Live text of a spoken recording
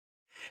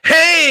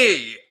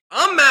Hey,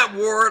 I'm Matt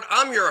Ward.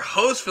 I'm your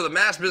host for the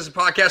Mass Business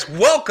Podcast.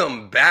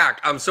 Welcome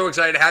back. I'm so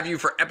excited to have you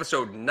for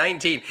episode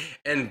 19.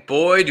 And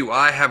boy, do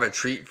I have a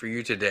treat for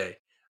you today.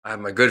 I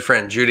have my good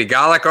friend Judy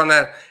Galick on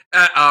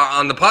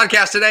the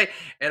podcast today,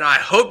 and I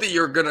hope that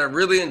you're going to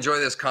really enjoy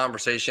this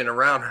conversation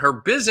around her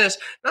business.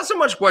 Not so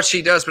much what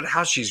she does, but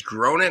how she's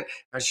grown it,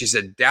 how she's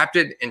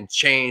adapted and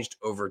changed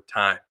over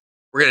time.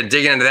 We're going to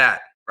dig into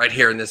that right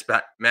here in this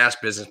Mass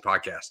Business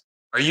Podcast.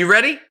 Are you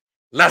ready?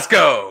 Let's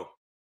go.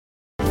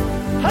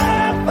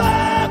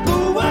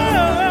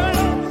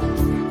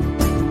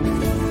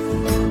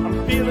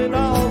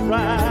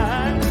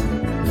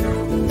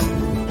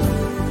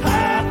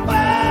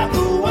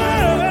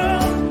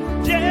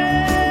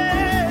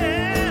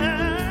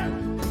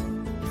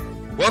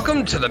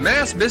 Welcome to the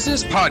Mass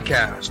Business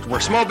Podcast, where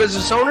small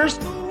business owners,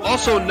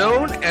 also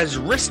known as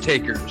risk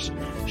takers,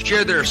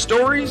 share their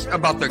stories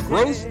about the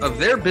growth of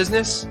their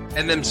business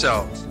and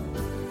themselves.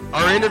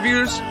 Our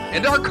interviews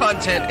and our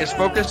content is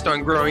focused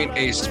on growing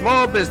a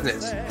small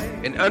business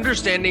and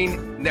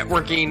understanding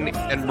networking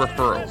and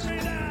referrals.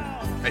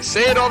 I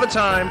say it all the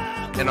time,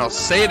 and I'll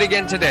say it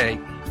again today.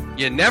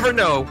 You never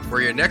know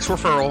where your next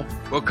referral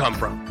will come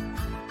from.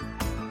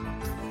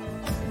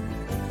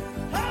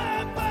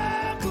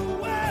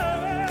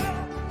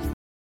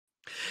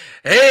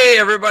 Hey,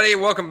 everybody.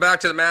 Welcome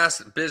back to the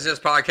Mass Business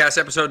Podcast,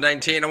 episode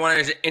 19. I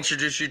want to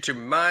introduce you to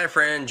my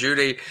friend,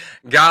 Judy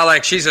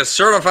Galick. She's a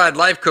certified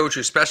life coach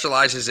who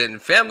specializes in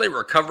family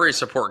recovery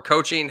support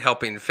coaching,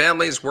 helping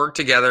families work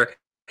together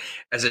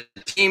as a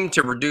team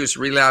to reduce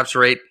relapse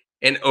rate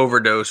and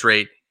overdose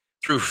rate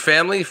through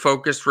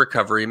family-focused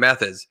recovery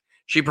methods.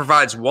 She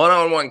provides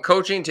one-on-one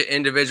coaching to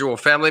individual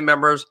family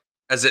members,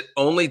 as it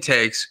only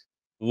takes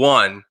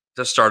one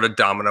to start a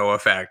domino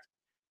effect.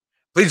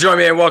 Please join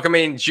me in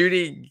welcoming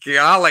Judy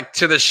Galick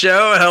to the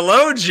show.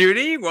 Hello,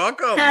 Judy.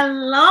 Welcome.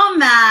 Hello,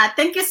 Matt.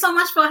 Thank you so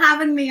much for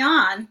having me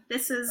on.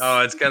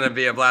 It's going to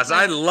be a blast.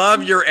 I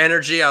love your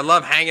energy. I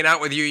love hanging out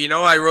with you. You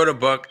know, I wrote a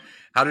book,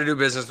 How to Do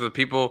Business with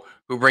People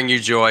Who Bring You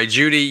Joy.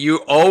 Judy,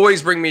 you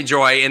always bring me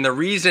joy. And the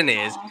reason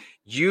is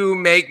you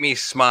make me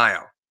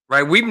smile,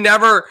 right? We've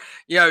never,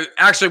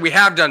 actually we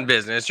have done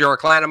business. You're a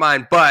client of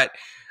mine, but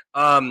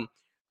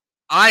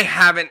I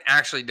haven't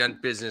actually done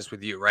business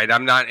with you, right?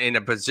 I'm not in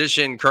a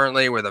position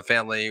currently with a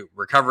family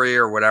recovery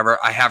or whatever.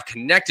 I have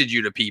connected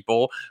you to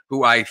people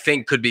who I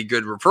think could be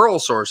good referral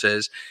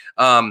sources.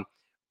 But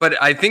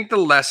I think the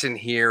lesson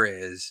here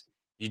is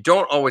you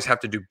don't always have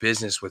to do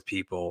business with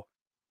people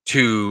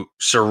to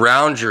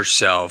surround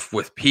yourself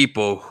with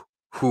people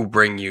who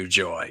bring you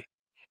joy.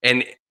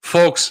 And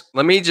folks,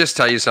 let me just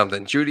tell you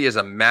something. Judy is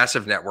a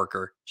massive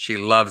networker. She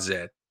loves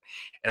it.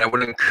 And I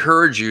would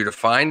encourage you to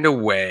find a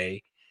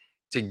way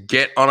to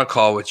get on a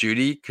call with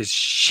Judy, because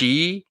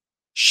she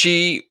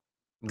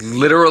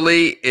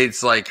literally,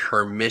 it's like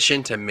her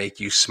mission to make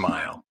you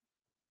smile.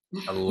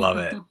 I love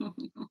it.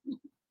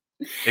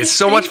 It's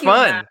so much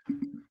fun.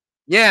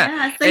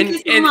 Yeah, thank you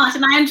so much.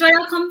 And I enjoy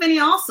your company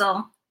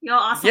also. You're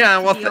awesome. Yeah,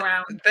 well,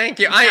 thank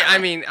you.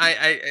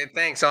 I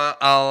thanks.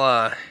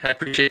 I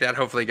appreciate that.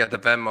 Hopefully get the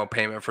Venmo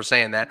payment for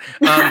saying that.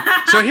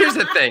 So here's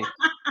the thing.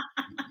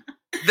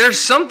 There's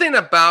something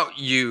about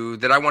you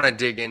that I want to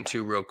dig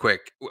into real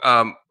quick.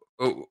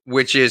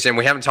 Which is, and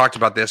we haven't talked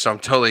about this, so I'm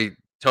totally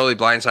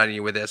blindsiding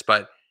you with this,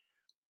 but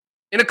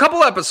in a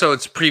couple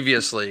episodes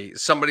previously,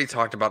 somebody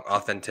talked about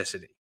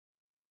authenticity.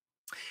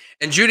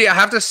 And Judy, I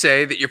have to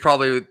say that you're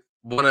probably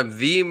one of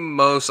the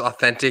most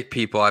authentic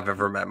people I've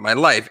ever met in my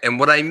life. And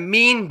what I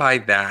mean by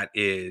that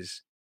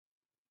is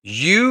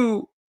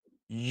you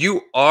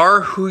are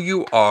who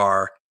you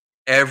are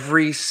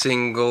every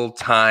single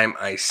time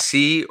I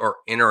see or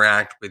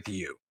interact with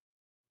you.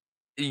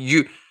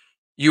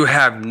 You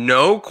have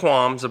no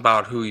qualms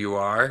about who you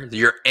are.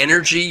 Your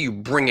energy, you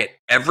bring it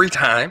every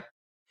time.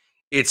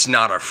 It's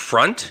not a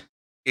front.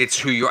 It's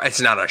who you are.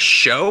 It's not a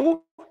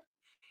show.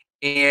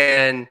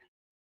 And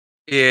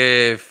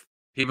if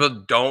people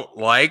don't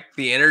like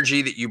the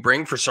energy that you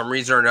bring for some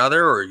reason or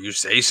another, or you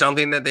say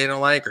something that they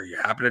don't like, or you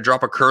happen to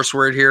drop a curse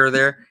word here or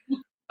there,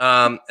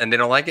 and they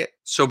don't like it,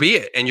 so be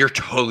it. And you're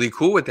totally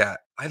cool with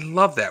that. I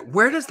love that.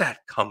 Where does that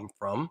come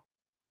from?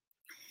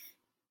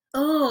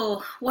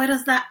 Oh, where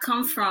does that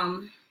come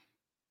from?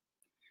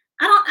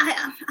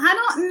 I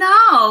don't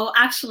know,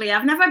 actually.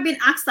 I've never been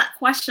asked that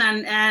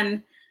question.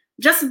 And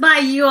just by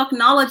you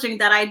acknowledging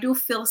that I do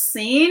feel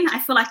seen, I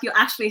feel like you're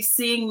actually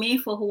seeing me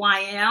for who I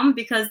am,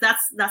 because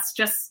that's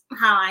just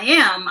how I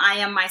am. I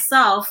am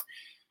myself.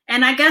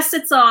 And I guess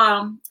it's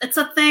a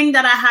thing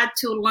that I had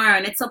to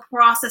learn. It's a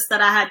process that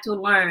I had to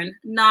learn,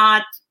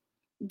 not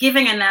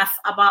giving enough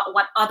about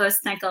what others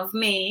think of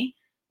me,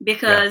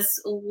 because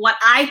what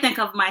I think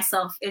of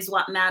myself is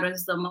what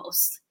matters the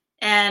most.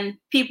 And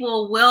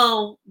people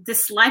will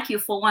dislike you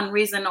for one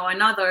reason or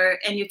another,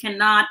 and you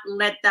cannot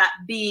let that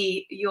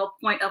be your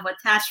point of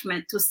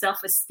attachment to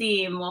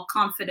self-esteem or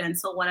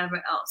confidence or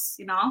whatever else,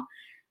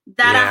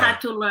 That I had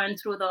to learn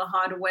through the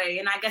hard way.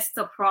 And I guess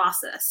the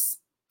process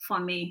for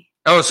me.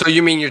 Oh, so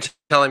you mean you're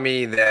telling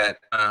me that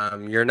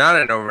you're not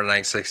an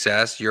overnight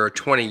success, you're a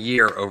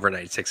 20-year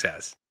overnight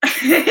success.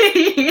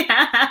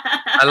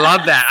 I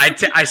love that.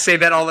 I say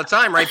that all the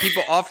time, right?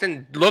 People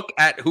often look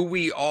at who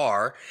we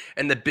are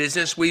and the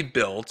business we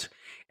built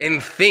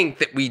and think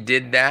that we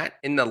did that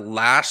in the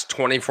last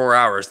 24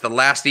 hours, the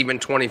last even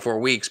 24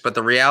 weeks. But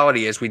the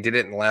reality is we did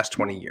it in the last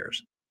 20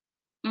 years,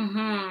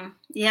 Yeah,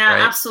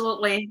 right?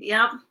 absolutely.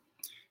 Yep.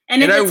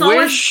 And And I it's always,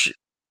 wish,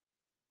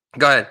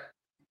 go ahead.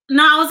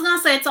 no, I was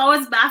gonna say it's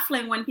always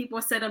baffling when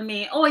people say to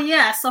me, "Oh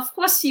yes, of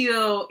course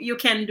you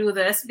can do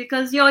this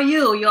because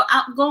you're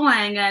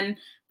outgoing and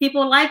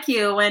people like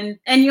you and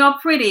you're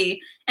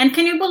pretty." And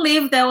can you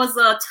believe there was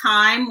a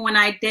time when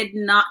I did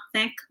not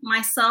think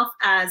myself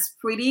as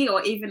pretty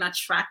or even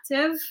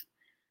attractive?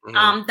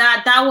 Mhm.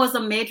 That was a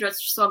major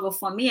struggle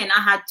for me, and I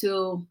had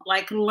to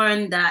like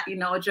learn that,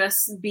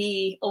 just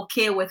be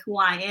okay with who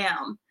I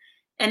am.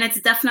 And it's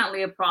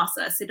definitely a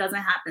process. It doesn't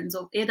happen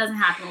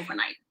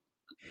overnight.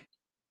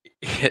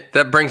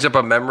 That brings up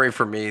a memory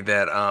for me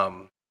that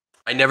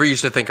I never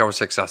used to think I was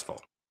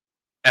successful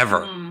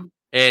ever. Mm.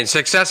 And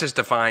success is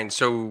defined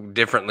so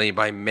differently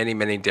by many,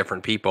 many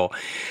different people.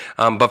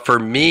 But for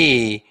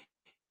me,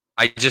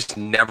 I just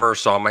never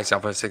saw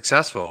myself as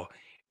successful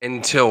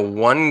until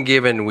one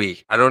given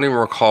week. I don't even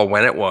recall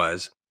when it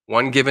was.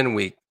 One given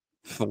week,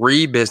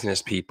 three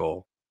business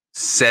people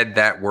said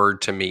that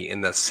word to me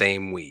in the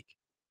same week.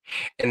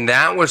 And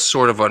that was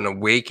sort of an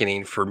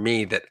awakening for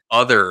me that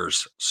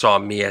others saw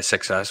me as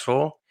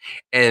successful.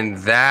 And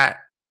that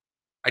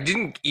I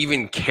didn't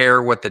even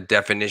care what the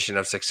definition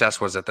of success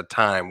was at the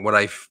time. What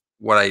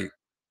I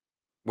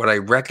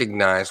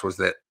recognized was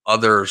that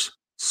others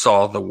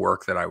saw the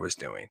work that I was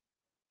doing.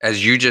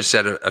 As you just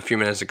said a few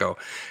minutes ago,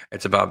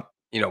 it's about,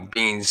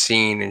 being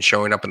seen and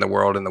showing up in the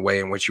world in the way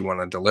in which you want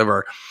to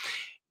deliver.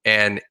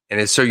 And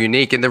it's so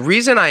unique. And the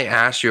reason I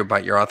asked you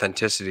about your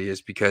authenticity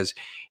is because,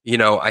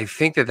 I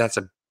think that that's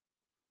a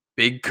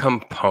big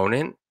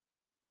component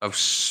of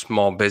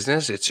small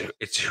business.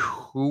 It's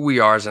who we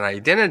are as an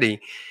identity.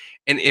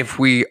 And if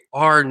we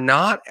are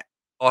not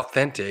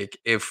authentic,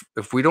 if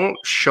we don't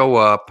show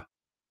up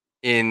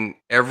in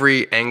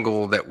every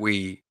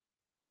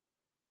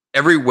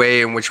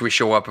way in which we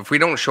show up, if we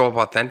don't show up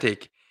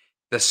authentic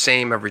the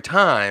same every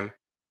time,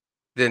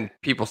 then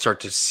people start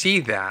to see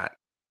that,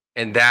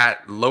 and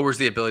that lowers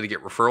the ability to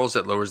get referrals,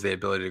 that lowers the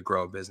ability to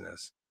grow a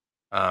business.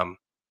 Um,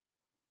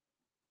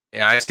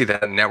 yeah, I see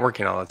that in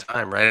networking all the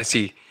time, right? I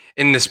see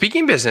in the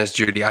speaking business,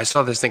 Judy, I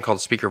saw this thing called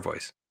speaker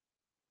voice,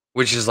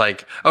 which is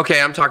like, okay,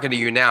 I'm talking to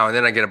you now, and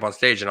then I get up on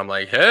stage and I'm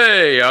like,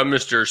 hey, I'm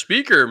Mr.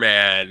 Speaker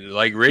Man,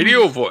 like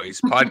radio voice,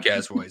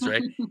 podcast voice,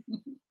 right?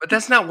 But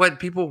that's not what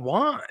people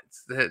want.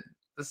 They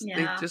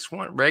Yeah. just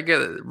want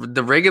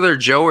the regular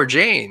Joe or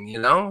Jane,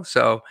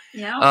 So,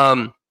 Yeah.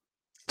 um,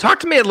 talk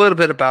to me a little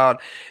bit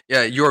about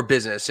your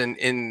business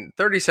in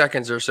 30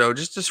 seconds or so.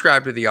 Just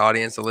describe to the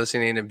audience, the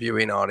listening and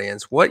viewing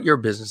audience, what your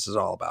business is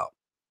all about.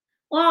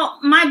 Well,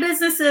 my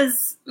business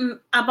is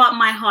about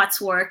my heart's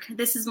work.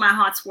 This is my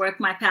heart's work,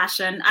 my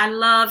passion. I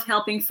love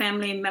helping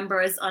family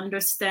members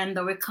understand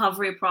the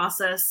recovery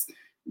process,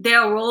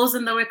 their roles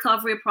in the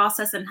recovery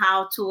process, and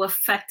how to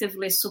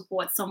effectively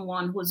support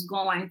someone who's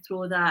going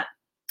through the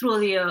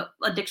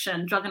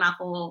addiction, drug and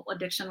alcohol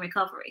addiction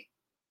recovery.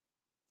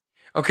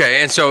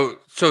 Okay, and so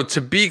to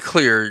be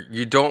clear,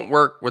 you don't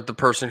work with the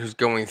person who's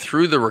going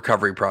through the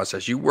recovery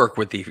process. You work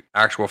with the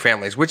actual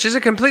families, which is a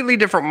completely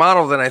different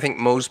model than I think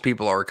most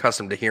people are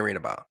accustomed to hearing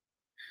about.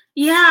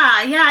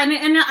 Yeah, yeah,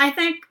 and I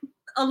think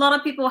a lot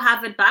of people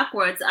have it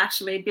backwards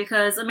actually,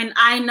 because I mean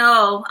I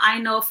know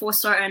for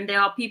certain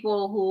there are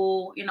people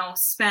who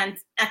spend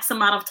X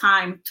amount of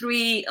time,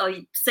 3 or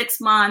 6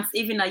 months,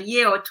 even a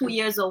year or 2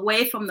 years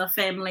away from the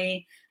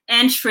family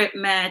and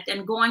treatment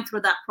and going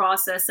through that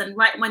process, and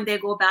right when they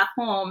go back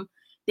home,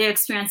 they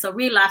experience a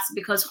relapse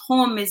because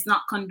home is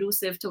not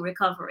conducive to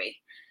recovery.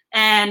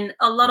 And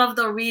most of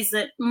the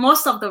reason,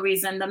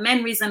 the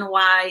main reason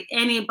why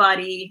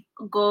anybody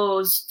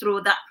goes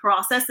through that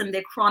process and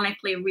they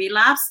chronically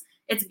relapse,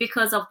 it's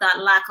because of that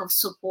lack of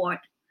support.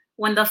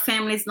 When the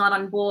family is not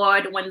on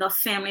board, when the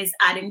family is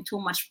adding too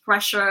much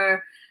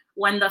pressure,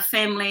 when the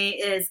family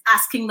is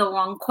asking the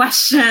wrong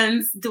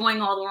questions,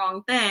 doing all the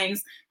wrong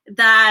things,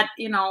 that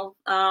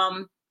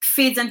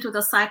feeds into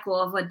the cycle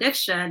of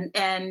addiction,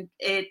 and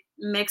it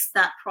makes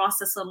that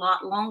process a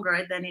lot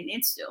longer than it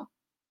needs to.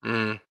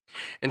 Mm,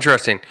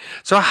 interesting.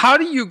 So, how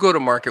do you go to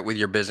market with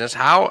your business?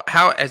 How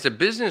as a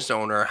business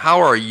owner, how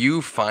are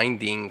you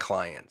finding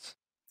clients?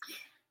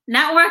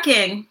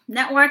 Networking,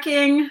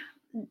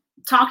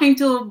 talking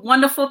to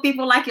wonderful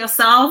people like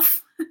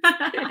yourself,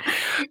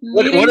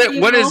 What meeting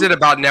what is people. it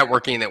about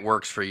networking that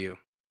works for you?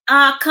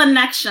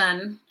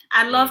 Connection.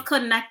 I Mm, love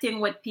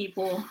connecting with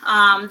people.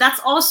 That's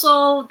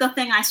also the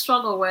thing I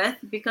struggle with,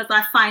 because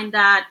I find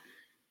that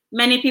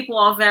many people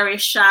are very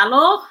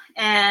shallow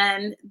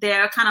and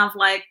they're kind of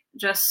like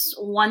just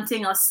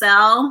wanting a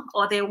sell,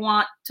 or they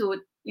want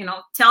to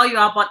tell you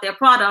about their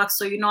products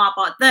so you know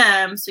about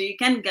them so you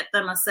can get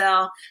them a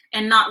sale,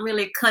 and not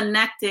really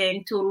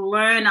connecting to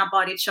learn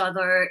about each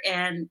other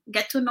and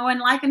get to know and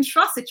like and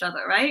trust each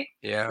other, right?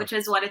 Yeah. Which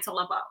is what it's all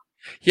about.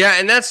 Yeah,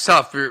 and that's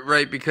tough,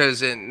 right?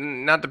 Because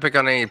not to pick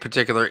on any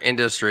particular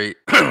industry,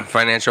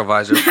 financial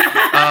advisor.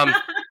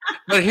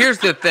 But here's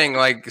the thing,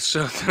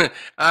 so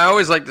I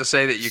always like to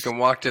say that you can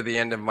walk to the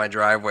end of my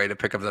driveway to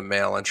pick up the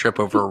mail and trip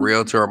over a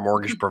realtor, a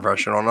mortgage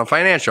professional, and a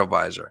financial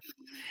advisor.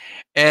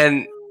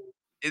 And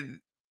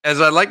as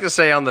I like to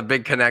say on the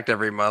Big Connect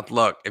every month,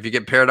 look, if you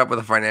get paired up with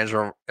a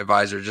financial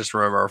advisor, just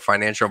remember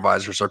financial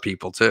advisors are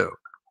people too.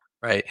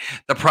 Right.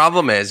 The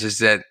problem is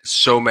that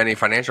so many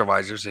financial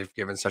advisors have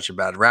given such a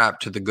bad rap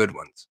to the good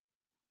ones.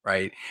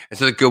 Right. And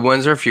so the good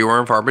ones are fewer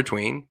and far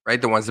between.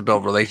 Right. The ones that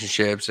build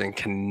relationships and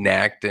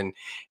connect and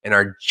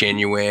are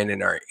genuine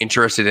and are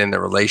interested in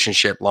the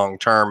relationship long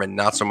term and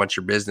not so much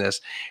your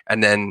business.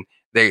 And then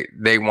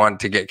they want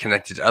to get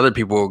connected to other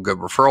people with good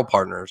referral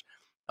partners.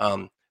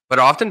 But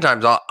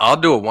oftentimes I'll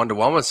do a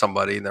one-to-one with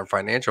somebody, their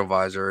financial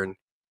advisor,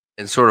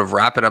 and sort of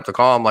wrapping up the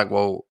call. I'm like,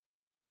 well,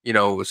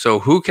 so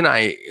who can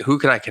I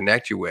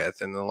connect you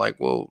with? And they're like,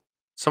 well,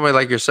 somebody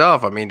like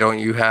yourself. I mean, don't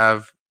you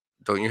have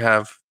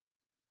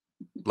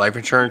life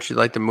insurance you'd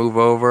like to move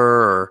over?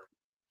 Or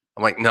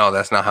I'm like, no,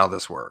 that's not how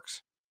this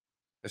works.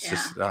 It's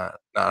just not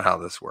how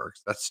this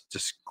works. That's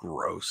just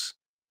gross,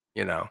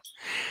 Yeah.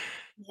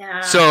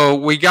 So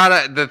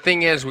the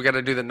thing is, we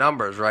gotta do the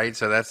numbers, right?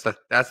 So that's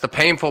the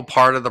painful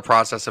part of the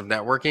process of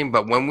networking.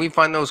 But when we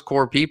find those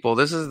core people,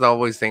 this is the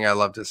always thing I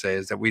love to say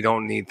is that we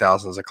don't need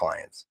thousands of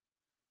clients.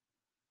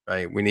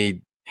 Right. We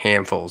need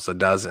handfuls, a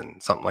dozen,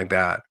 something like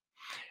that.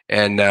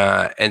 And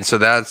so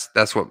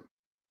that's what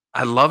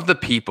I love, the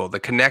people, the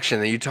connection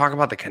that you talk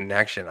about, the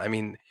connection. I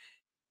mean,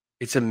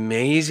 it's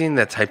amazing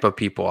the type of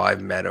people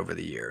I've met over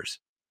the years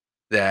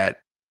that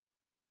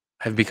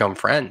have become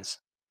friends,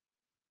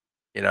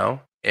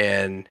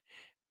 and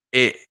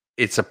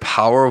it's a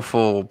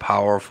powerful,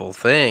 powerful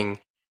thing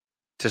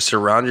to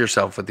surround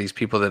yourself with these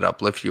people that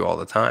uplift you all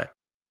the time.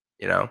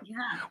 Yeah.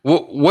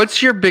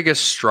 What's your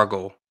biggest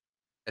struggle?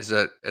 As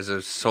a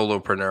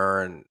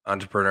solopreneur and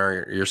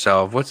entrepreneur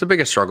yourself, what's the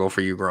biggest struggle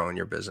for you growing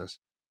your business?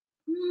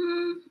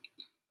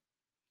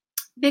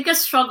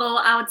 Biggest struggle,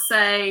 I would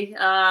say,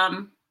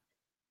 I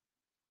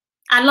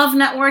love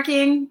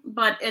networking,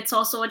 but it's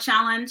also a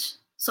challenge.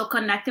 So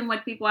connecting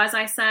with people, as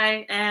I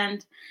say,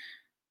 and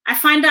I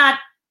find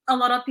that a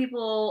lot of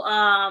people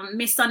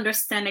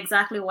misunderstand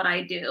exactly what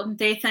I do.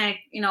 They think,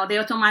 they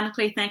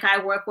automatically think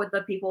I work with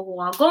the people who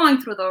are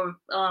going through the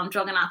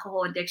drug and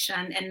alcohol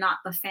addiction and not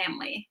the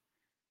family.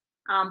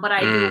 But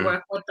I do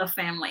work with the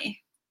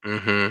family.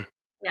 Mm-hmm.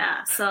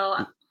 Yeah.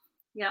 So,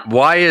 yeah.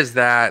 Why is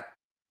that?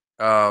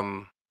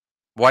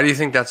 Why do you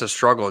think that's a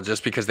struggle?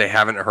 Just because they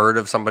haven't heard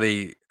of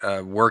somebody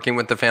working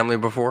with the family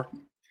before?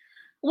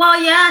 Well,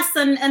 yes,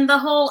 and the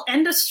whole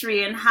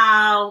industry and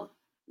how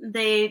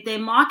they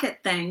market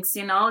things.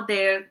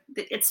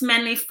 It's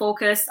mainly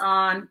focused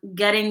on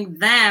getting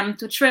them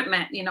to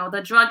treatment.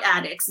 The drug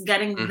addicts,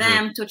 getting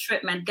them to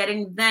treatment,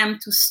 getting them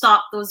to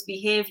stop those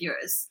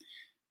behaviors.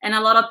 And a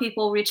lot of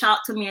people reach out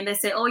to me and they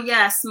say, oh,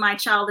 yes, my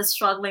child is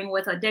struggling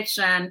with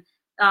addiction.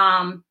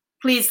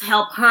 Please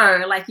help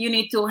her. Like, you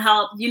need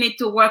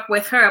to work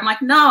with her. I'm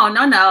like, no.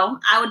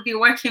 I would be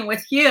working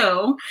with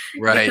you.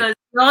 Right. Because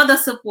you're the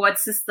support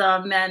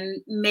system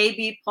and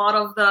maybe part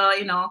of the,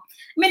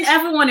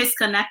 everyone is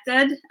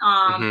connected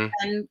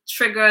and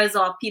triggers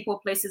are people,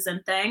 places,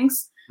 and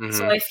things.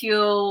 So if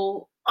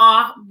you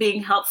are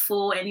being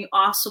helpful and you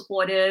are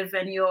supportive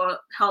and you're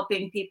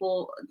helping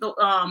people,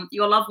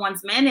 your loved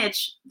ones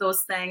manage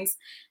those things,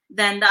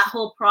 then that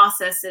whole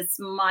process is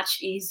much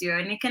easier.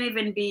 And it can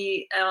even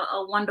be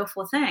a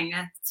wonderful thing.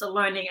 It's a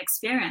learning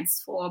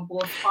experience for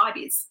both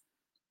parties.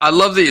 I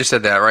love that you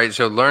said that, right?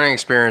 So learning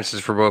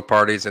experiences for both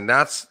parties. And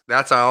that's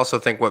I also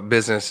think what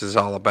business is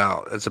all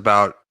about. It's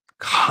about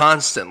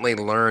constantly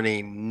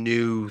learning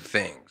new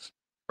things,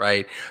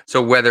 right?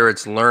 So whether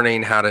it's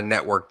learning how to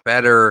network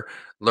better,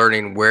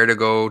 learning where to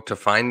go to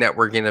find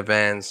networking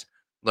events,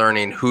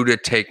 learning who to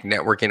take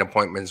networking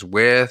appointments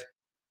with,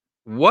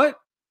 what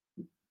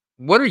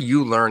are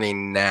you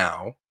learning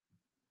now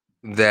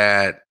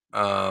that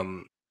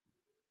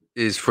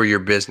is for your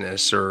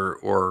business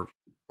or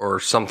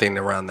something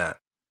around that?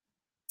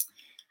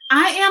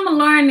 I am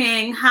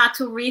learning how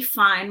to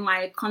refine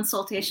my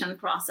consultation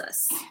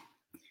process.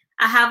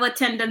 I have a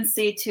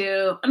tendency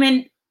to,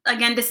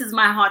 again, this is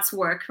my heart's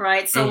work,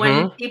 right? So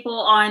when people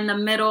are in the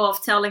middle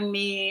of telling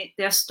me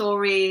their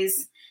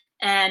stories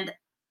and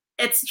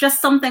it's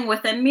just something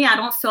within me, I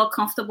don't feel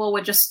comfortable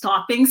with just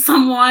stopping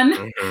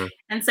someone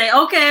and say,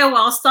 okay,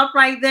 well, stop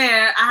right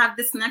there. I have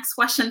this next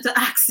question to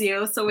ask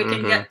you so we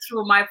can get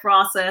through my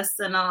process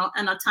in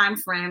a time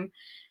frame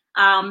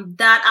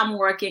that I'm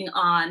working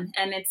on.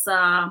 And it's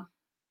a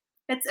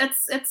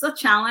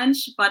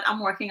challenge, but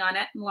I'm working on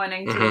it,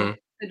 learning to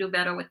do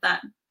better with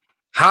that.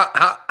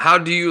 How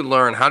do you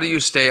learn? How do you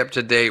stay up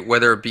to date,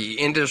 whether it be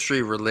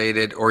industry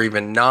related or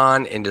even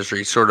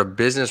non-industry, sort of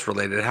business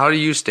related? How do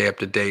you stay up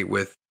to date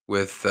with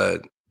with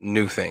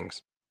new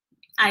things?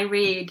 I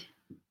read.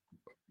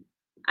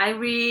 I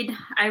read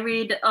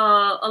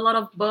a lot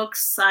of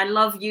books. I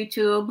love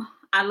YouTube.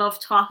 I love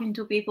talking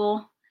to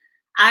people.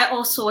 I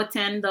also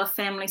attend the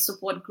family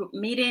support group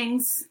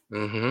meetings.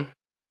 Mm-hmm.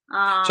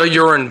 So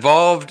you're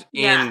involved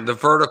in the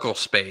vertical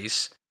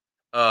space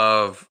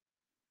of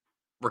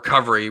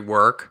recovery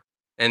work,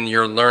 and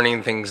you're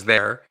learning things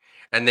there.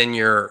 And then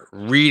you're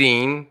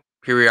reading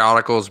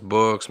periodicals,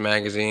 books,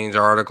 magazines,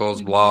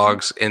 articles,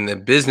 blogs in the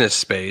business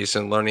space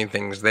and learning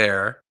things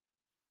there.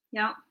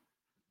 Yeah.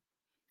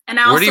 And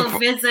I also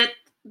visit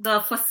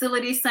the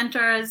facility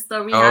centers, the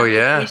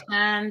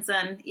rehabilitations,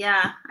 and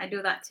I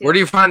do that too. Where do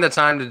you find the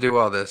time to do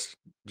all this,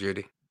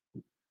 Judy?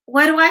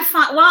 Where do I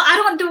find? Well, I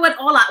don't do it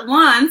all at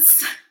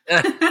once.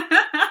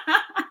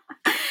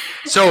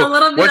 So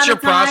what's your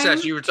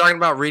process? You were talking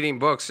about reading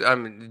books.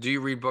 Do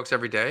you read books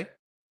every day?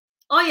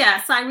 Oh,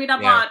 yes. I read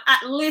about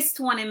at least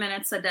 20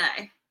 minutes a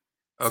day.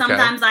 Okay.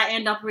 Sometimes I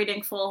end up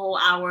reading for a whole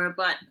hour,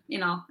 but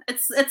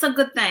it's a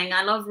good thing.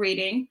 I love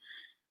reading.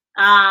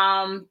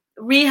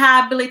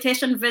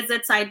 Rehabilitation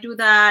visits, I do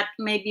that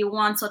maybe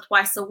once or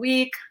twice a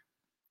week.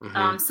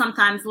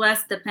 Sometimes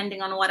less,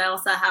 depending on what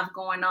else I have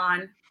going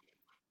on.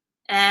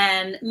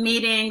 And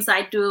meetings,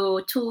 I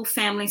do 2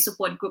 family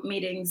support group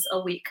meetings a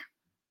week.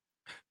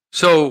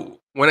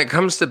 So when it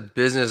comes to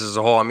business as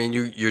a whole, I mean,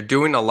 you're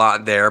doing a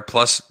lot there.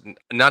 Plus,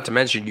 not to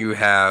mention, you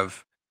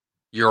have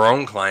your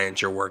own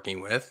clients you're working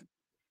with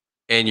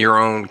and your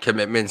own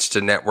commitments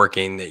to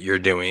networking that you're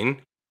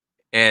doing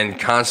and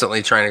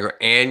constantly trying to grow.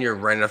 And you're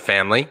running a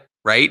family,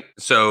 right?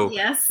 So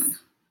yes.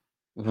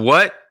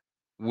 What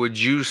would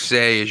you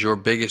say is your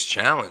biggest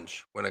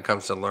challenge when it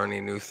comes to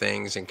learning new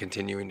things and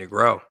continuing to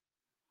grow?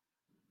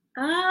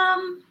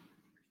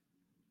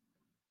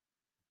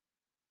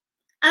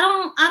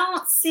 I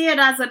don't see it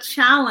as a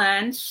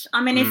challenge.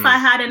 I mean, if I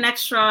had an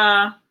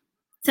extra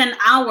 10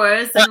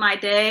 hours in my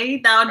day,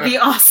 that would be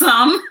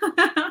awesome.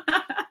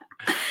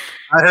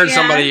 I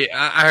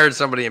heard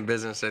somebody in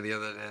business say the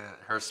other day that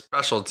her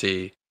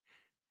specialty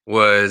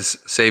was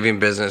saving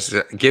business,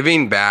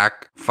 giving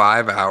back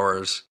 5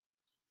 hours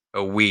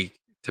a week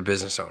to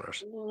business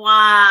owners.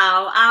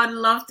 Wow. I would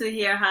love to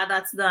hear how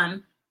that's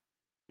done.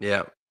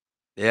 Yeah.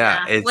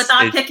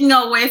 Without taking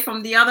away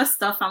from the other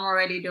stuff I'm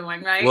already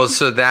doing, right? Well,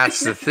 so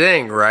that's the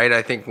thing, right?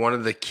 I think one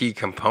of the key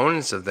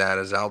components of that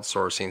is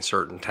outsourcing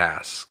certain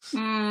tasks.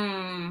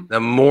 The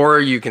more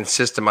you can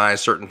systemize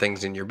certain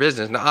things in your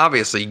business, now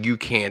obviously you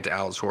can't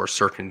outsource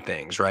certain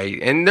things, right?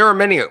 And there are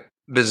many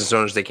business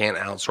owners that can't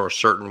outsource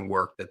certain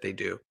work that they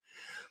do.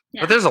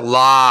 But there's a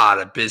lot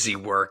of busy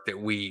work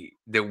that we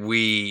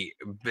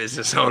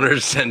business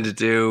owners tend to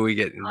do. We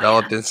get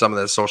enveloped in some of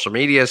the social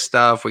media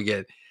stuff. We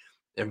get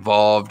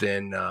involved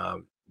in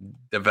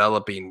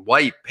developing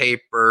white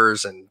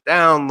papers and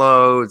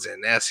downloads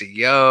and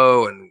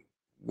SEO and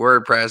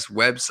WordPress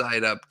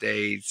website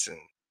updates and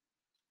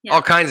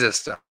all kinds of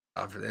stuff.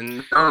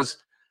 And those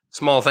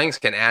small things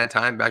can add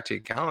time back to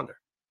your calendar.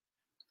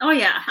 Oh,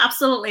 yeah,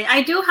 absolutely.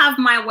 I do have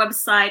my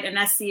website and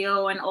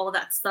SEO and all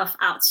that stuff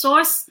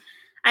outsourced.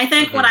 I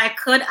think what I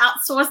could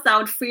outsource that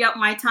would free up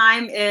my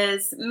time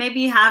is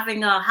maybe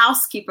having a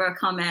housekeeper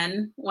come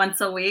in once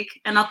a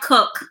week and a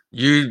cook.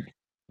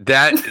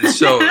 It's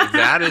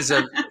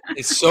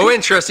so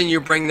interesting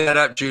you bring that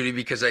up, Judy,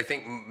 because I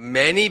think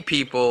many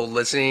people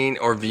listening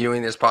or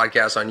viewing this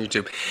podcast on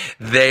YouTube,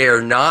 they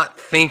are not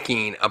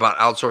thinking about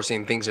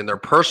outsourcing things in their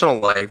personal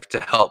life to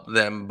help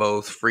them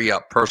both free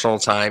up personal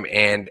time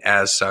and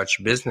as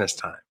such business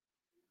time.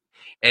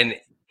 And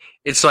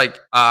it's like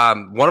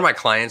one of my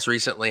clients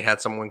recently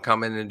had someone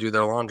come in and do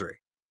their laundry,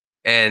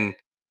 and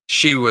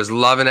she was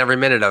loving every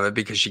minute of it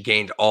because she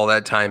gained all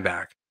that time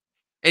back.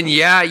 And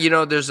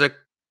there's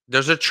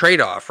a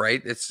trade-off,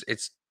 right? It's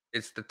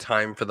the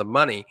time for the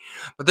money.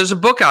 But there's a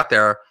book out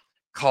there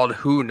called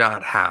Who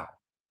Not How.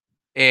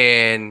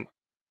 And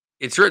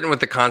it's written with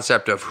the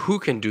concept of who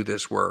can do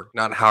this work,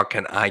 not how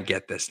can I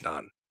get this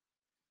done.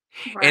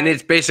 Right. And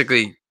it's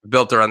basically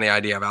built around the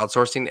idea of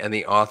outsourcing, and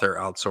the author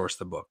outsourced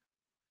the book.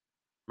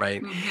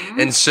 Right.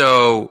 And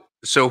so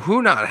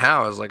who not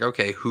how is like,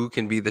 okay, who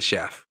can be the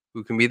chef?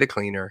 Who can be the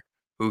cleaner?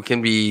 Who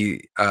can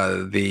be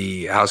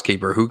the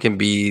housekeeper? Who can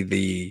be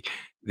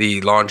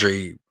the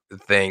laundry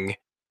thing?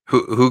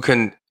 Who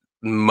can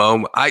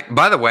mow?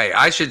 By the way,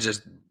 I should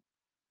just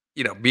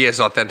be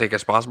as authentic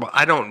as possible.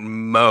 I don't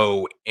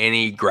mow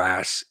any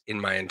grass in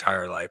my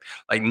entire life,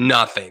 like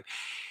nothing.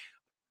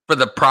 For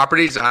the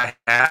properties I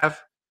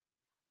have,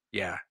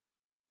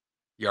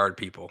 yard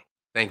people.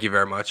 Thank you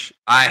very much.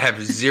 I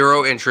have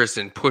zero interest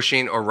in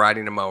pushing or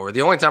riding a mower.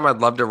 The only time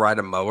I'd love to ride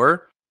a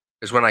mower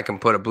is when I can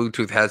put a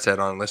Bluetooth headset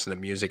on and listen to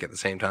music at the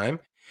same time.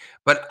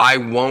 But I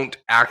won't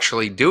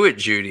actually do it,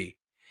 Judy.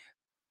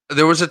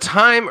 There was a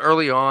time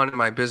early on in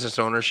my business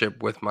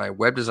ownership with my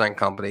web design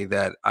company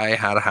that I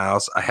had a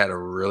house. I had a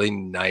really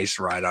nice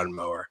ride-on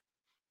mower.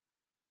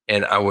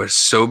 And I was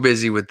so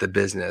busy with the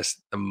business,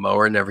 the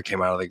mower never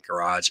came out of the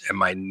garage, and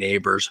my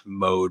neighbors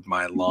mowed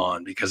my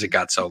lawn because it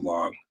got so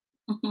long.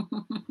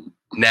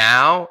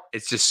 Now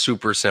it's just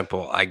super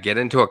simple. I get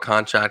into a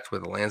contract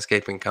with a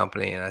landscaping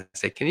company and I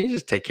say, can you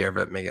just take care of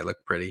it, make it look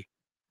pretty?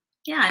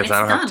 Yeah, and Because it's I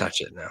don't have to done.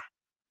 touch it now.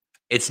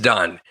 It's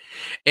done.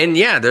 And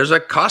yeah, there's a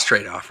cost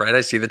trade-off, right?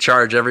 I see the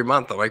charge every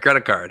month on my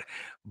credit card.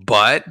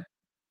 But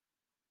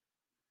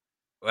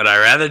would I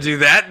rather do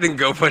that than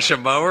go push a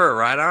mower or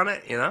ride on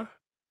it, you know?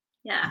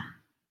 Yeah.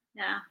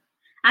 Yeah.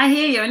 I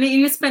hear you. And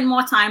you spend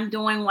more time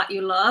doing what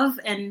you love,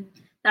 and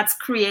that's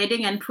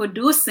creating and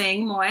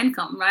producing more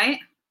income, right?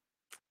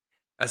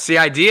 That's the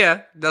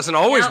idea. Doesn't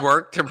always Yep.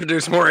 work to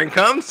produce more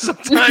income.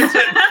 Sometimes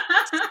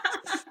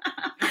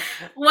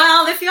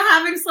Well, if you're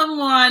having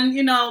someone,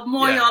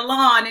 mow Yeah. your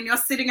lawn and you're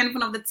sitting in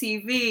front of the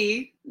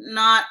TV,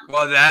 not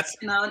that's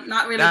not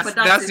really that's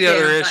productive. the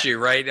other there, issue,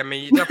 right? I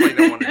mean, you definitely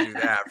don't want to do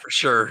that for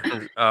sure.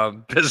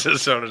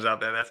 Business owners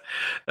out there,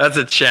 that's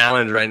a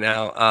challenge right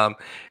now.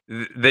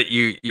 That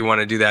you want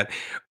to do that.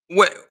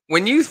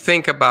 When you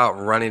think about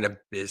running a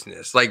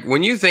business, like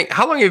when you think,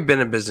 how long have you been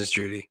in business,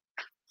 Judy?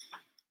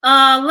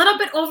 A little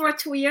bit over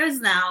 2 years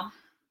now.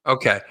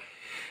 Okay.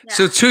 Yeah.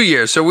 So 2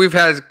 years. So we've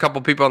had a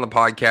couple people on the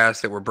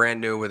podcast that were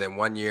brand new within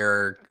 1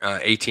 year,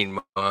 18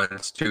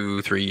 months,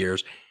 2-3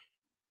 years.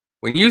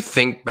 When you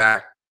think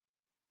back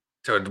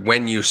to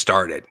when you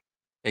started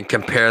and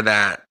compare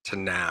that to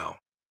now,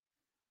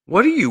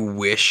 what do you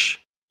wish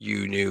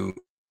you knew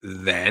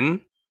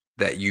then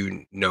that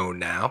you know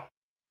now?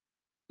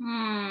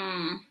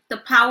 The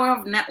power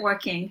of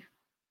networking.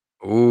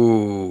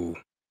 Ooh.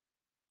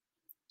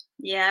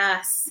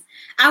 Yes.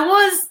 I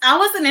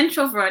was an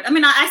introvert. I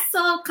mean, I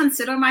still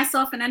consider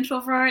myself an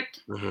introvert.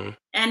 Mm-hmm.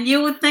 And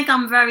you would think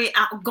I'm very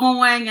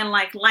outgoing and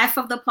like life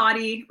of the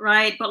party,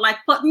 right? But like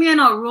put me in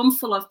a room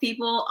full of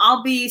people,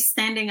 I'll be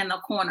standing in the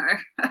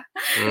corner.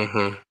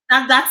 Mm-hmm.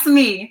 That's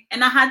me.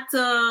 And I had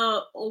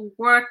to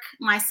work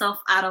myself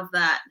out of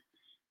that.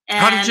 And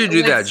How did you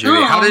do that,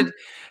 Judy?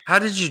 How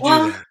did you do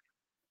that?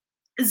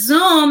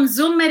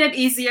 Zoom made it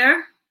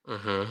easier,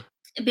 Mm-hmm.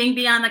 being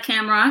behind the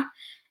camera.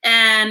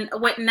 And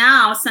with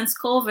now, since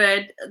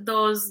COVID,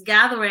 those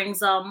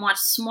gatherings are much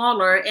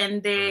smaller,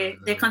 and they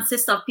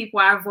consist of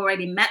people I've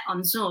already met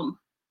on Zoom.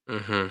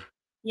 Mm-hmm.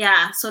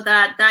 Yeah, so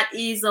that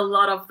eased a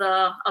lot of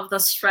the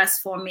stress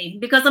for me,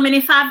 because I mean,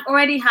 if I've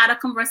already had a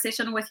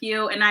conversation with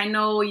you and I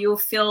know you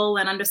feel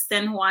and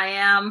understand who I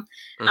am,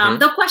 Mm-hmm.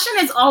 the question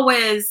is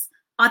always,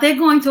 are they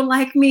going to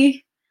like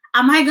me?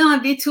 Am I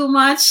gonna be too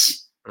much?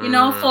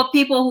 For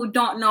people who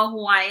don't know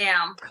who I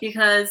am,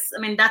 because I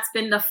mean, that's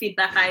been the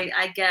feedback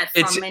I get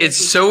from many It's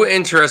people. so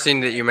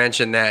interesting that you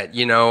mentioned that.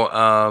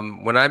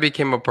 When I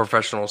became a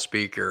professional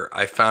speaker,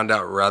 I found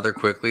out rather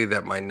quickly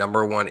that my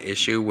number one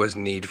issue was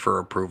need for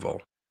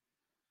approval.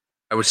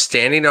 I was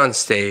standing on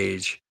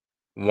stage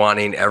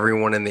wanting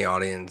everyone in the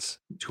audience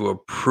to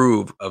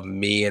approve of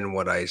me and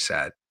what I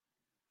said.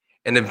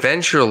 And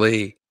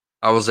eventually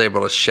I was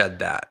able to shed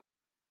that.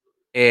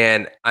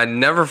 And I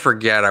never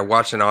forget, I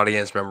watched an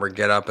audience member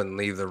get up and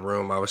leave the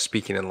room. I was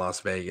speaking in Las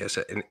Vegas.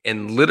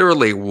 And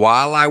literally,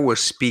 while I was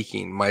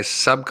speaking, my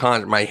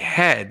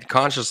head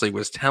consciously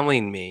was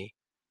telling me,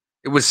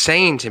 it was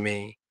saying to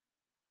me,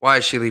 why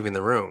is she leaving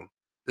the room?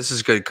 This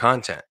is good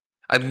content.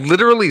 I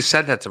literally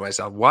said that to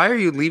myself. Why are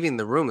you leaving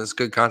the room? This is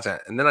good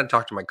content. And then I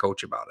talked to my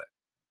coach about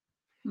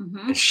it.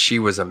 Mm-hmm. And she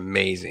was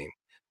amazing.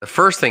 The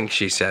first thing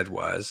she said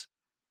was,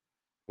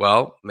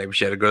 well, maybe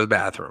she had to go to the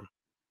bathroom.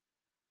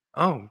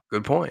 Oh,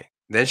 good point.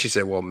 Then she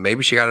said, well,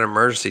 maybe she got an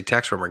emergency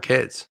text from her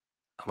kids.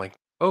 I'm like,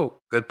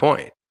 oh, good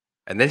point.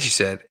 And then she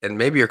said, and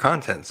maybe your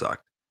content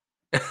sucked.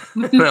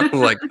 And I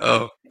was like,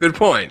 oh, good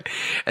point.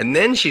 And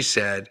then she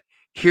said,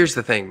 here's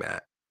the thing,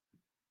 Matt.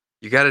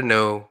 You got to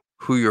know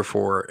who you're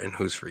for and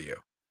who's for you.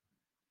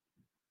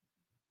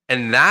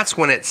 And that's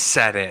when it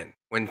set in.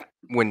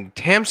 When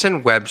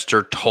Tamsen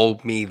Webster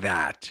told me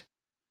that,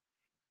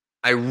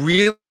 I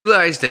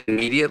realized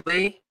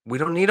immediately, we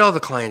don't need all the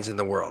clients in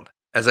the world.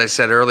 As I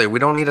said earlier, we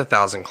don't need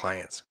 1,000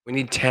 clients. We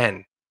need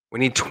 10. We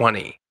need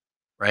 20,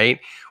 right?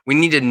 We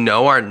need to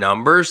know our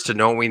numbers to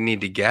know what we need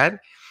to get.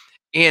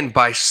 And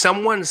by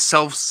someone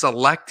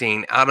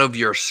self-selecting out of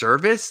your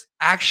service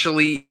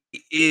actually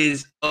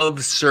is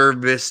of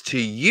service to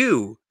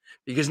you,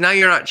 because now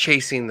you're not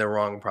chasing the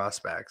wrong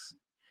prospects.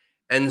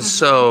 And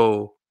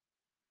so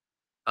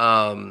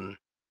I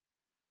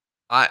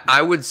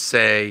would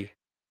say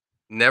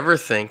never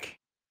think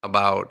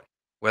about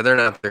whether or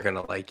not they're going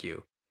to like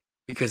you.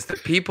 Because the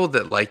people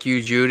that like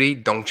you, Judy,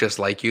 don't just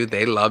like you,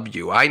 they love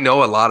you. I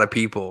know a lot of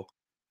people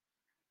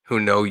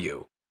who know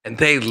you, and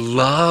they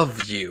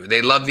love you.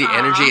 They love the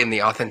energy and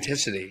the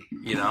authenticity,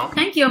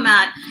 Thank you,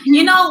 Matt.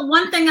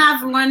 One thing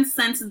I've learned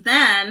since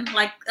then,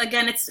 like,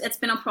 again, it's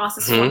been a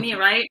process for me,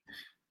 right?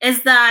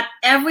 Is that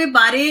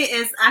everybody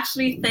is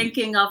actually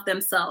thinking of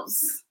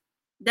themselves.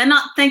 They're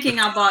not thinking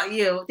about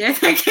you. They're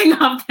thinking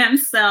of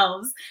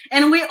themselves.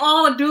 And we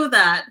all do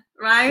that,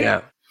 right?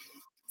 Yeah.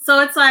 So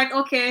it's like,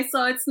 okay,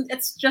 so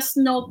it's just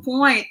no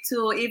point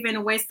to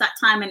even waste that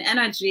time and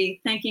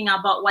energy thinking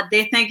about what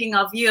they're thinking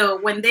of you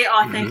when they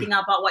are thinking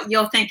about what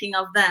you're thinking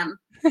of them.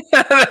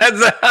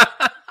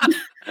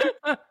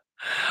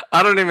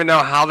 I don't even know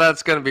how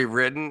that's going to be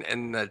written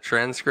in the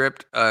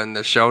transcript in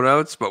the show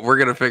notes, but we're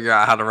going to figure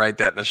out how to write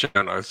that in the show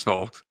notes,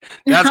 folks.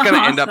 That's going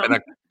to end up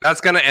in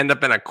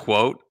Awesome. a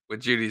quote with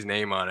Judy's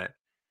name on it.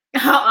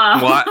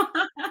 What?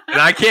 Uh-oh.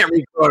 And I can't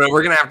re-quote it.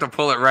 We're going to have to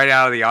pull it right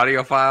out of the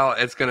audio file.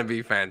 It's going to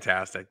be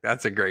fantastic.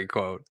 That's a great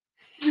quote.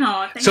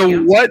 No, thank So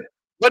you.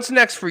 what's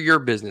next for your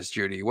business,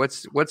 Judy?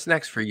 What's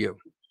next for you?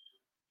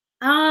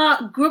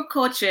 Group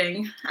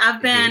coaching.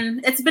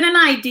 It's been an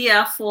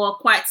idea for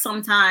quite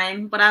some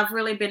time, but I've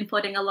really been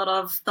putting a lot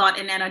of thought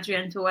and energy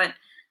into it.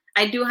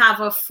 I do have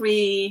a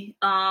free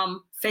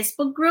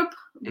Facebook group,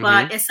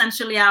 but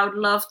essentially I would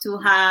love to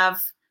have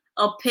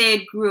a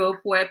paid group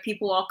where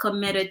people are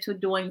committed to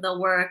doing the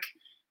work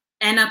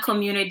and a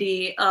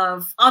community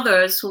of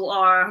others who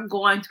are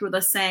going through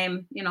the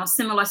same,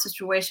 similar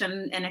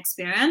situation and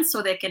experience,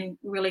 so they can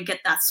really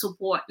get that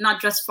support, not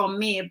just from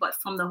me, but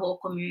from the whole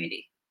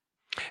community.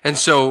 And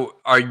so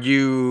are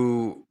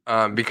you,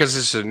 because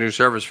this is a new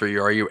service for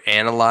you, are you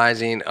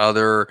analyzing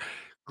other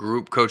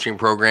group coaching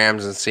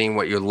programs and seeing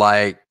what you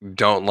like,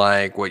 don't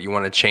like, what you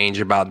want to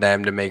change about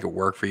them to make it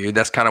work for you?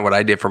 That's kind of what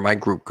I did for my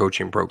group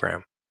coaching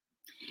program.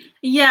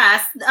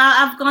 Yes,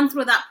 I've gone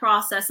through that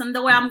process, and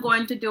the way I'm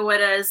going to do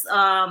it is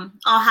I'll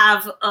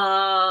have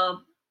a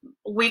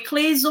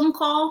weekly Zoom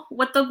call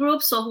with the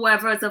group, so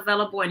whoever is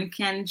available and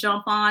can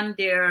jump on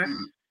there,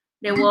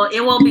 it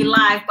will be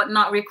live but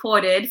not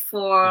recorded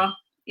for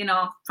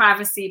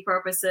privacy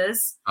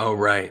purposes. Oh,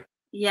 right.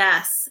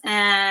 Yes,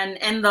 and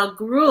in the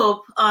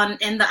group,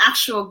 in the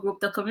actual group,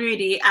 the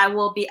community, I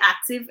will be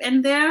active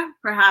in there,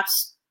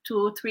 perhaps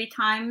 2-3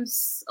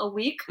 times a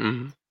week.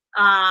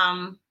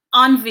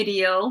 On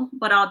video,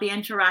 but I'll be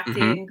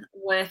interacting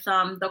with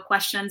the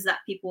questions that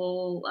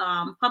people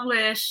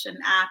publish and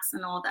ask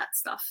and all that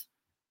stuff.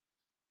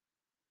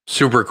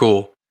 Super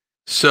cool.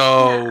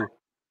 So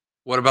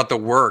what about the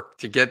work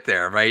to get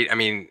there, right? I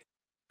mean,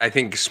 I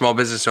think small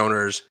business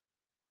owners,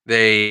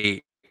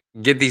 they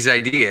get these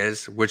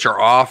ideas, which are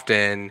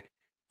often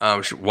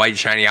white,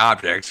 shiny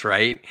objects,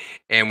 right?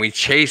 And we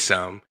chase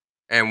them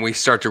and we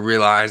start to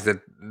realize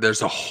that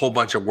there's a whole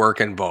bunch of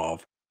work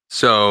involved.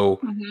 So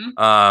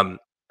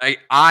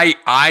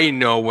I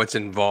know what's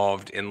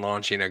involved in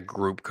launching a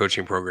group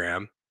coaching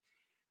program.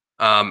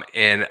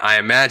 And I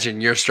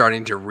imagine you're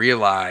starting to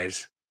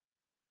realize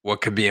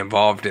what could be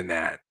involved in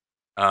that.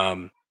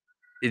 Do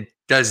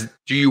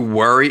you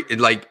worry?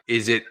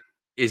 Is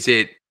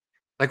it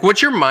like,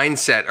 what's your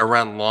mindset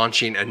around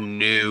launching a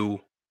new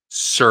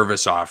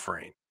service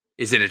offering?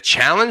 Is it a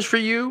challenge for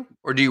you,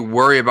 or do you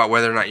worry about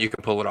whether or not you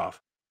can pull it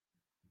off?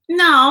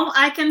 No,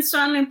 I can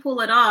certainly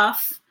pull it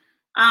off.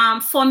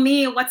 For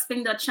me, what's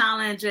been the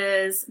challenge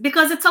is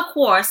because it's a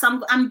course.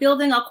 I'm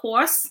building a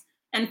course,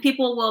 and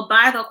people will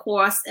buy the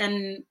course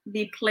and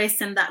be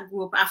placed in that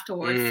group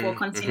afterward for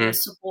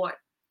continuous support.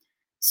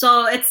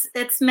 So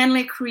it's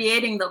mainly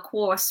creating the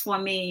course for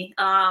me,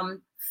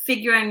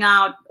 figuring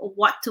out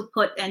what to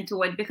put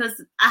into it, because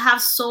I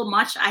have so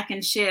much I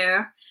can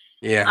share.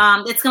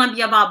 Yeah. It's going to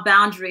be about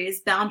boundaries.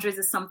 Boundaries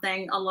is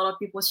something a lot of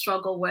people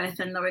struggle with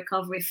in the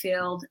recovery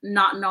field,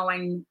 not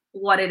knowing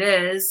what it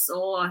is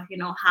or,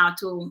 how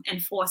to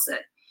enforce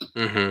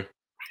it.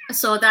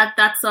 So that's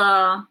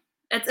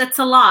it's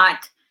a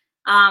lot.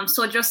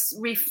 So just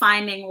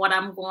refining what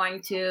I'm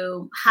going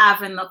to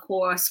have in the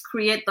course,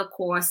 create the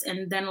course,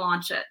 and then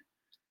launch it.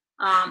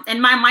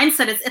 And my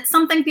mindset is it's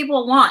something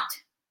people want.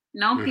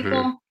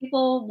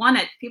 People want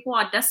it. People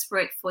are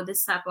desperate for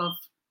this type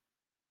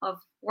of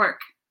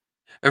work.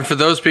 And for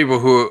those people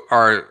who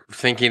are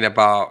thinking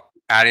about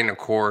adding a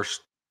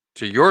course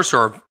to your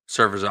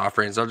service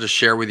offerings, I'll just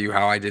share with you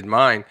how I did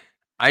mine.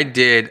 I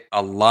did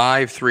a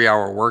live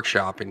 3-hour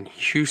workshop in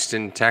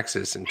Houston,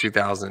 Texas in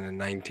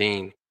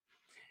 2019.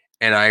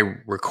 And I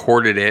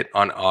recorded it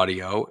on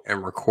audio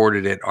and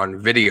recorded it on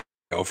video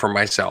for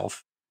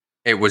myself.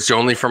 It was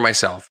only for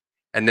myself.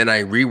 And then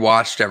I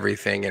rewatched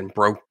everything and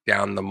broke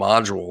down the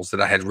modules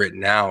that I had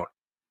written out.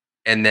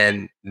 And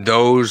then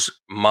those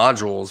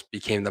modules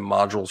became the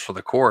modules for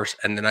the course.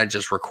 And then I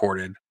just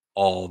recorded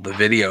all the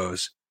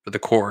videos for the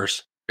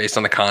course based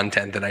on the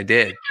content that I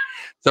did.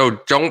 So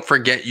don't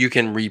forget, you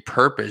can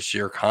repurpose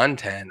your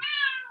content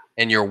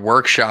and your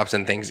workshops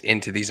and things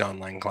into these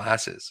online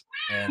classes.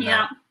 And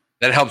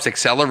that helps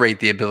accelerate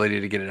the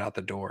ability to get it out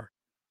the door.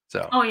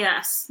 So. Oh,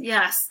 yes.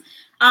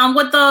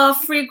 With the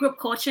free group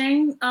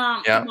coaching,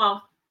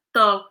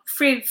 the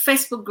free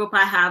Facebook group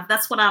I have,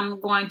 that's what I'm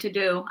going to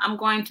do. I'm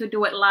going to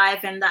do it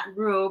live in that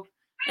group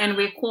and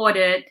record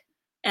it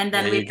and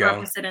then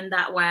repurpose it in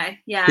that way.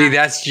 Yeah. See,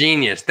 that's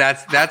genius.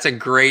 That's a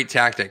great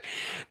tactic.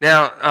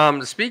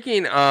 Now,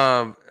 speaking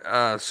of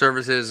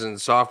services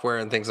and software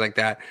and things like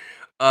that,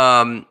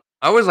 I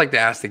always like to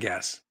ask the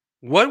guests,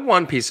 what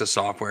one piece of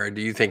software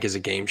do you think is a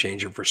game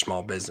changer for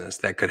small business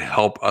that could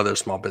help other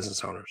small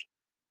business owners?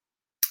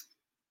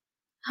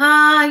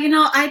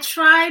 I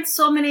tried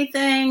so many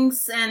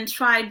things and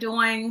tried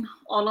doing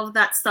all of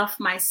that stuff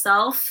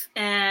myself.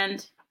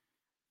 And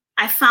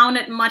I found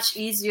it much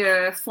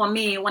easier for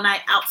me when I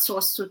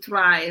outsourced to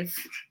Thrive.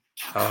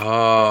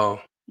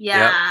 Oh.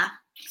 Yeah. Yep.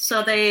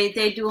 So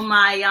they do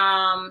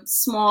my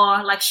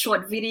small like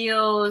short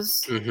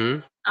videos. Mm-hmm.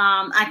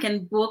 I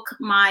can book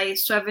my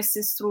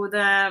services through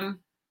them,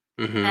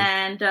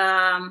 and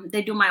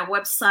they do my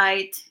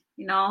website,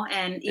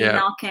 and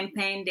email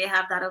campaign. They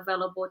have that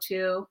available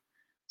too.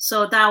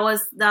 So that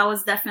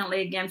was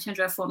definitely a game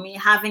changer for me,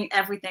 having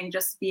everything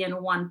just be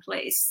in one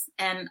place,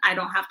 and I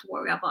don't have to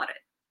worry about it.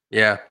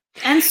 Yeah.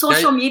 And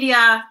social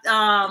media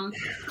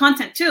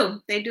content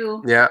too. They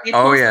do. Yeah.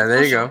 Oh yeah.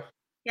 There you go.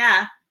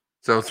 Yeah.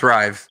 So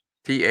Thrive,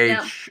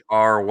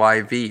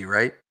 THRYV,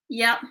 right?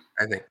 Yep.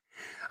 I think.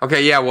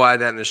 Okay. Yeah. We'll add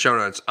that in the show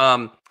notes.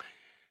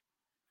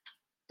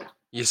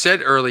 You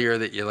said earlier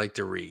that you like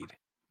to read.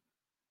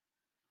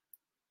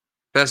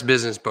 Best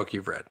business book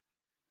you've read?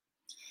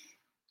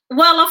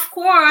 Well, of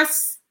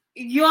course,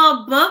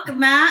 your book,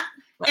 Matt.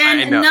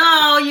 And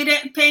no, you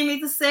didn't pay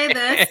me to say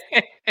this.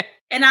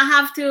 And I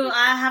have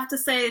to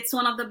say it's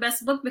one of the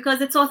best books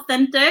because it's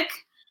authentic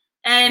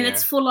and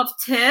it's full of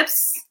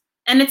tips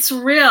and it's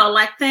real,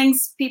 like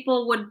things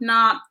people would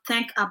not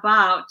think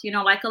about.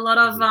 Like a lot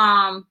of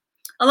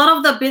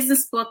the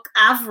business book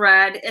I've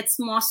read, it's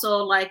more so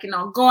like,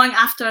 going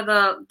after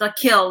the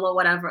kill or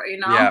whatever,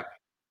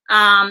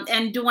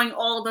 and doing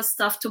all the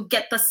stuff to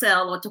get the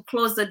sale or to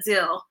close the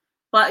deal.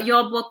 But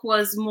your book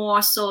was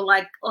more so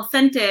like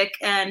authentic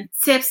and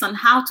tips on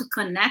how to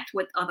connect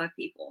with other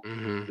people,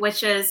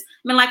 which is,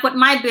 like with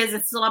my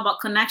business, it's all about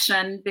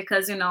connection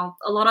because, a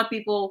lot of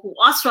people who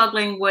are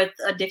struggling with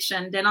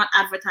addiction, they're not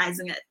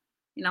advertising it,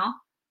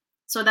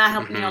 so that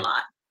helped me a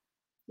lot.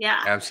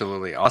 Yeah.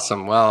 Absolutely.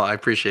 Awesome. Well, I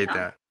appreciate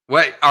that.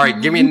 Wait, all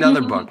right. Give me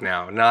another book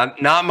now.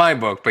 Not my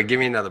book, but give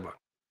me another book.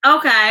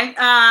 Okay.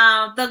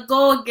 The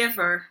Go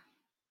Giver.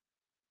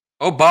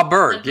 Oh, Bob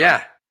Burg.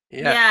 Yeah.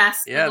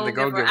 Yes. Yeah. The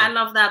Go Giver. I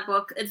love that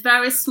book. It's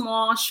very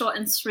small, short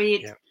and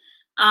sweet. Yeah.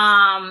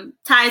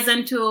 Ties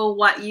into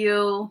what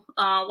you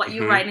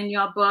write in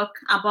your book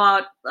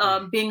about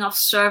being of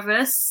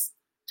service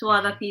to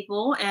other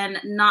people and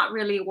not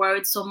really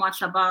worried so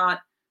much about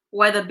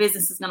where the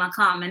business is going to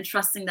come and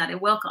trusting that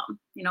it will come,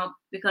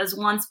 because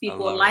once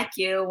people like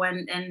you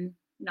and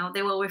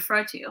they will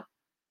refer to you.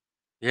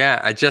 Yeah,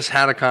 I just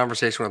had a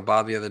conversation with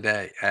Bob the other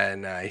day,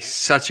 and he's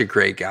such a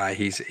great guy.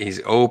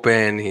 He's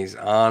open, he's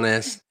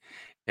honest,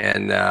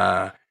 and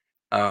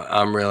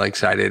I'm really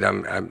excited.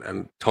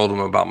 I'm told him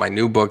about my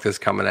new book that's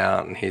coming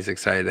out, and he's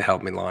excited to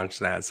help me launch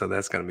that. So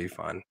that's going to be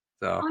fun.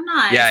 So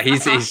nice. Yeah,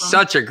 he's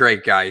such a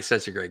great guy. He's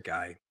such a great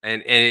guy,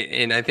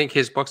 and I think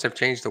his books have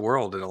changed the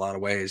world in a lot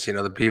of ways.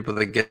 The people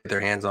that get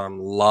their hands on them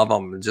love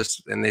them, and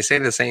they say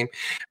the same,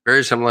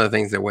 very similar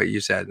things to what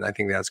you said, and I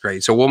think that's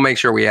great. So we'll make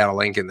sure we add a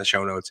link in the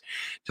show notes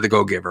to the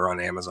Go Giver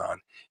on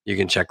Amazon. You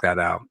can check that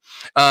out.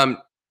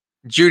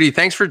 Judy,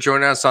 thanks for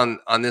joining us on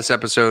this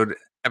episode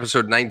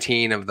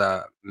 19 of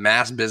the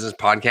Mass Business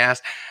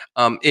Podcast.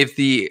 If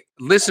the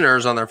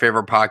listeners on their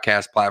favorite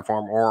podcast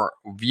platform or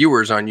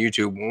viewers on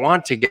YouTube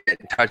want to get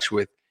in touch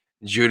with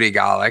Judy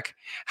Galick,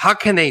 how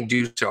can they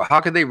do so?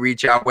 How can they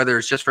reach out, whether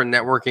it's just for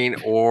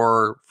networking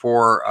or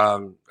for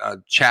a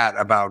chat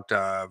about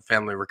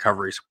family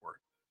recovery support?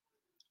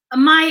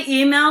 My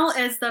email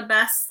is the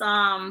best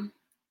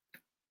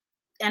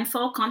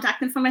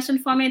contact information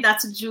for me.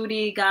 That's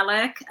Judy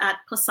Galick at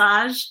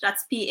Passage.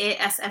 That's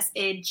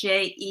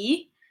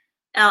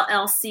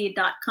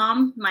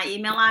PASSAGE.LLC.com, my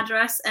email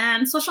address,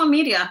 and social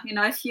media.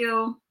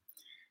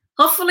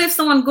 Hopefully if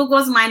someone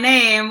Googles my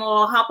name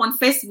or hop on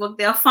Facebook,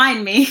 they'll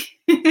find me.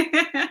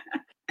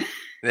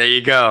 There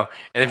you go.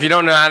 And if you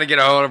don't know how to get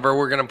a hold of her,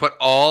 we're going to put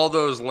all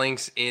those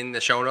links in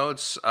the show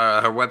notes,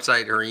 her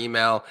website, her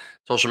email,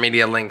 social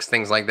media links,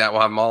 things like that.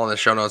 We'll have them all in the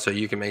show notes so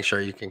you can make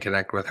sure you can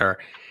connect with her.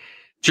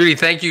 Judy,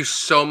 thank you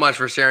so much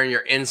for sharing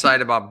your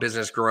insight about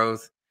business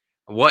growth,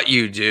 what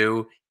you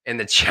do, and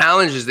the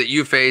challenges that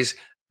you face.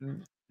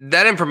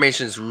 That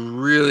information is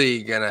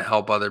really going to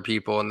help other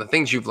people and the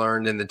things you've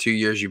learned in the 2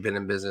 years you've been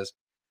in business.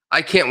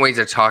 I can't wait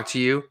to talk to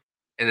you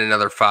in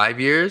another 5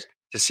 years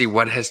to see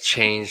what has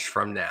changed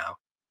from now.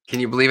 Can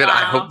you believe it? Wow.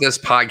 I hope this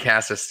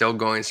podcast is still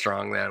going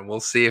strong then. We'll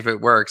see if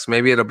it works.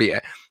 Maybe it'll be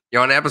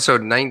on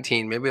episode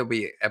 19. Maybe it'll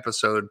be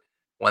episode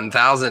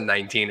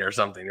 1019 or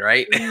something,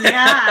 right?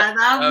 Yeah,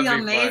 that would be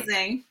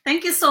amazing. Fun.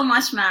 Thank you so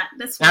much, Matt.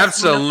 This was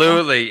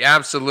absolutely, wonderful.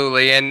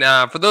 Absolutely. And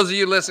for those of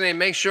you listening,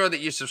 make sure that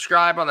you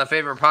subscribe on the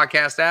favorite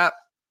podcast app.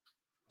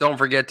 Don't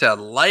forget to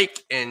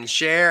like and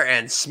share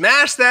and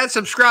smash that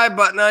subscribe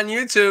button on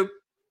YouTube.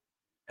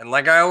 And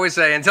like I always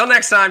say, until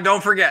next time,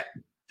 don't forget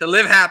to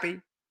live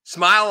happy,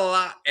 smile a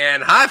lot,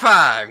 and high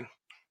five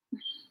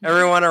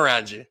everyone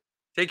around you.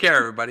 Take care,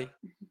 everybody.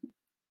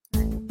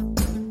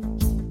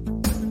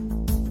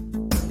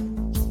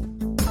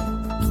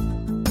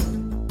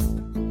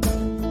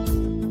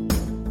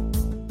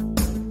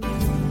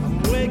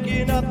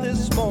 Up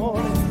this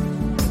morning,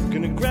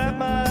 gonna grab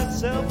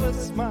myself a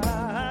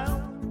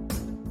smile.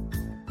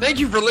 Thank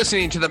you for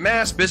listening to the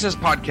Mass Business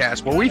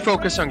Podcast, where we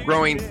focus on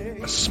growing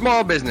a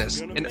small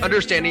business and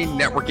understanding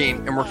networking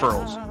and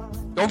referrals.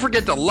 Don't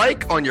forget to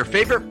like on your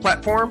favorite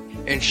platform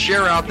and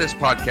share out this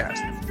podcast.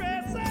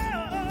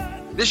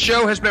 This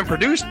show has been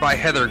produced by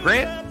Heather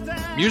Grant,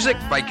 Music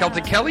by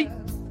Celtic Kelly,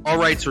 all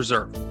rights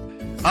reserved.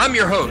 I'm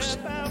your host,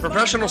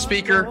 professional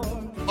speaker,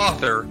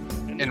 author,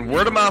 and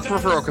word-of-mouth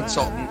referral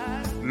consultant,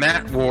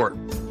 Matt Ward.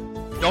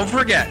 Don't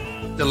forget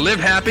to live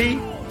happy,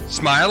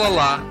 smile a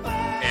lot,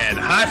 and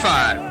high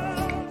five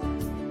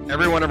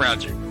everyone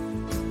around you.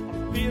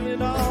 I'm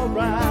feeling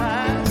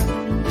alright.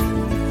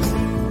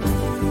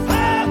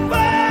 High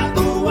five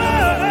the world.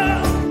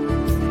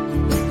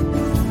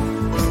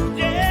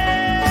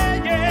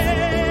 Yeah,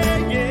 yeah,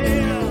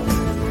 yeah.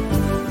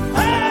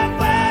 High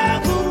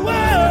five the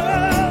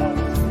world.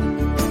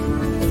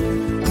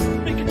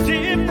 Make a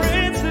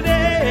difference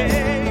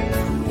today.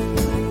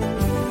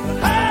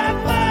 High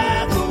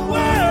five the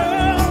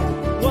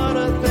world. What a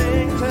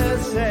thing to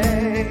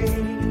say.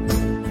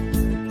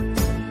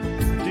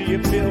 Do you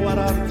feel what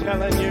I'm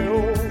telling you?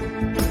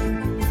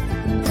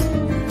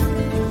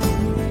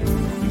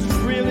 There's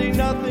really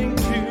nothing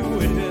to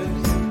it.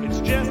 It's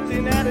just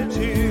an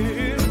attitude.